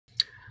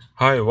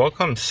Hi,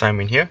 welcome,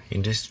 Simon here.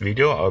 In this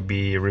video, I'll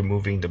be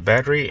removing the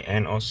battery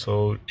and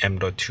also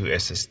M.2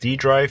 SSD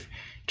drive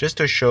just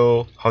to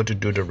show how to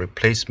do the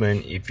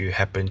replacement if you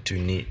happen to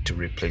need to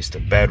replace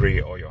the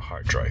battery or your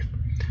hard drive.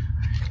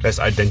 Let's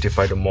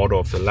identify the model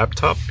of the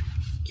laptop.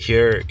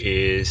 Here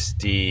is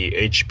the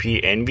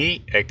HP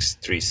Envy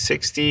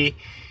X360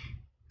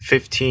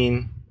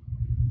 15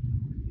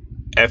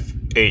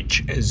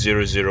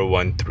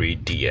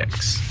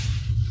 FH0013DX.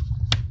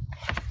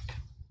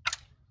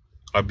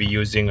 I'll be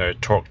using a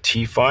Torque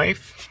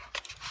T5.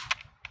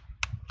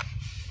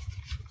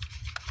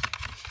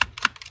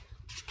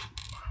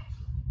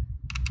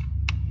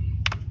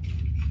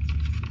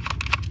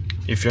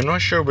 If you're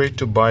not sure where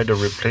to buy the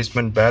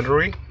replacement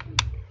battery,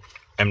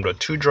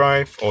 M.2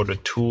 drive, or the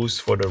tools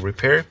for the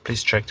repair,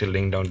 please check the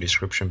link down in the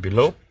description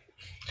below.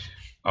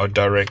 I'll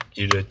direct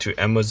either to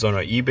Amazon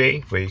or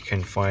eBay where you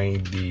can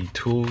find the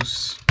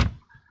tools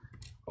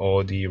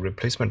or the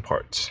replacement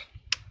parts.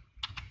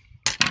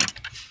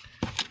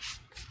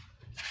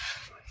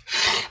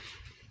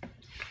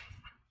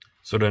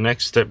 So the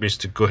next step is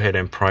to go ahead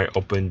and pry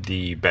open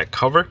the back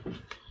cover.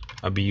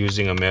 I'll be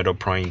using a metal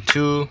prying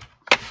tool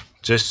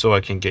just so I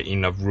can get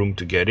enough room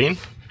to get in.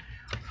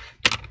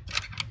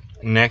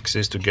 Next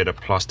is to get a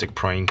plastic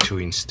prying tool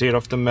instead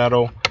of the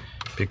metal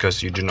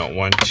because you do not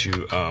want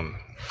to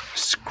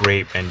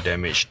scrape and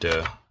damage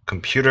the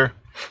computer.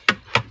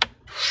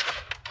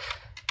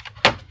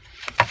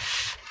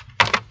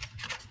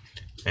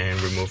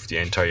 And remove the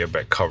entire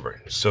back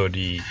cover. So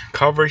the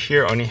cover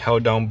here only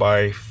held down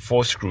by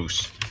 4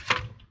 screws.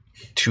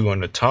 2 on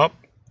the top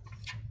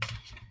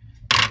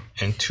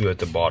and 2 at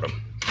the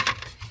bottom.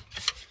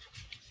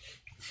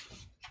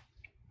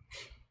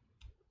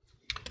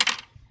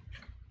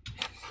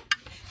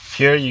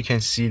 Here you can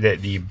see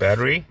that the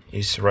battery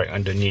is right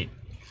underneath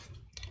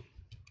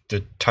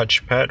the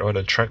touchpad or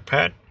the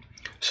trackpad.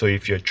 So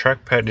if your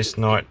trackpad is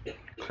not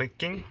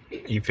clicking,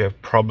 if you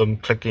have problem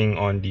clicking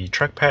on the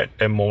trackpad,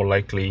 then more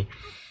likely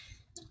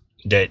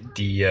that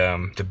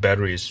the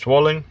battery is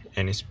swollen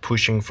and is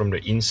pushing from the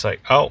inside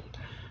out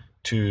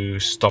to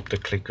stop the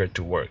clicker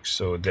to work.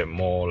 So that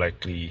more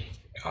likely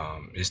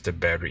is the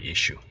battery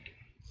issue.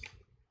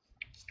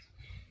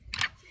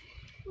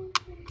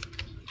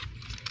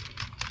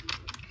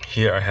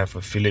 Here I have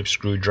a Phillips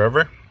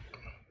screwdriver.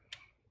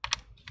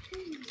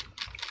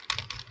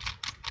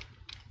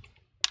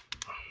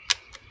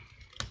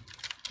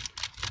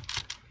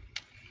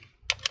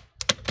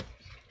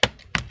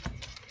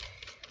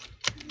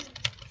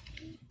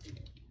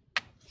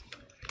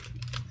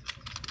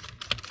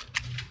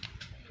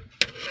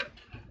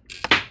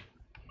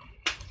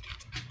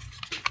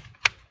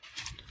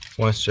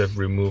 Once you have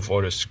removed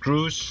all the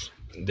screws,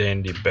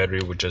 then the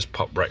battery will just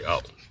pop right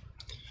out.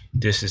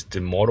 This is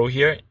the model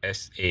here,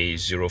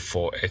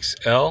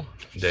 SA04XL.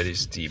 That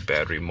is the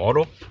battery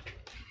model.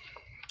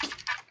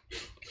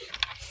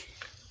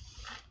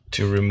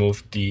 To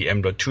remove the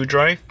M.2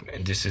 drive,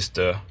 and this is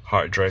the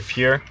hard drive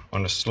here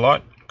on the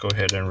slot, go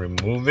ahead and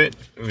remove it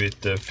with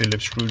the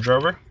Phillips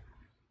screwdriver.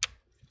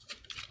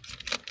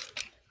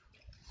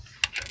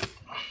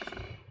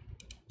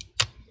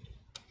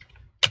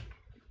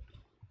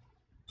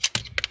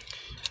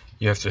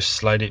 You have to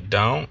slide it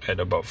down at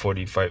about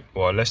 45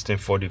 or less than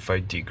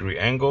 45 degree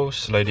angle.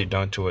 Slide it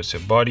down towards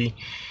your body.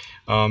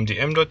 The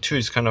M.2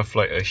 is kind of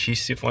like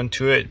adhesive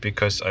onto it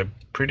because I'm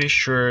pretty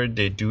sure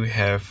they do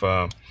have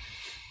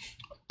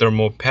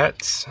thermal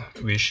pads,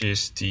 which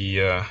is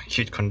the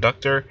heat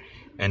conductor,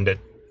 and the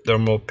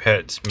thermal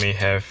pads may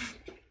have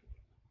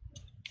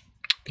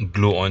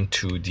glue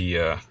onto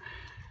the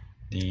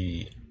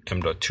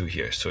M.2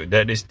 here. So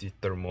that is the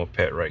thermal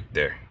pad right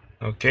there.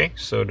 Okay,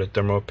 so the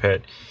thermal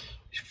pad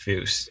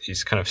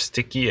is kind of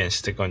sticky and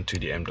stick onto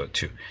the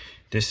M.2.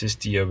 This is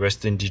the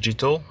Western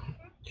Digital,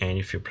 and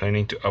if you're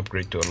planning to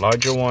upgrade to a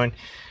larger one,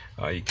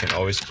 you can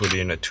always put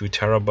in a 2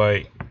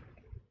 terabyte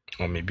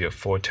or maybe a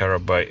 4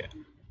 terabyte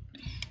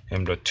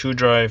M.2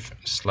 drive,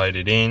 slide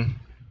it in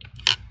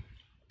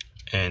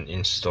and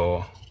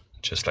install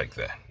just like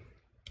that.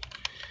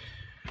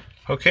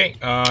 Okay,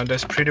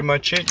 that's pretty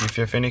much it. If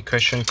you have any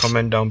question,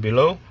 comment down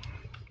below,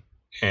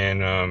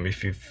 and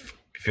if you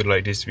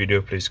like this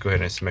video, please go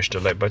ahead and smash the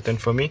like button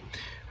for me.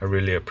 I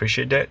really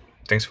appreciate that.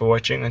 Thanks for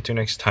watching. Until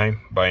next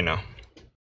time, bye now.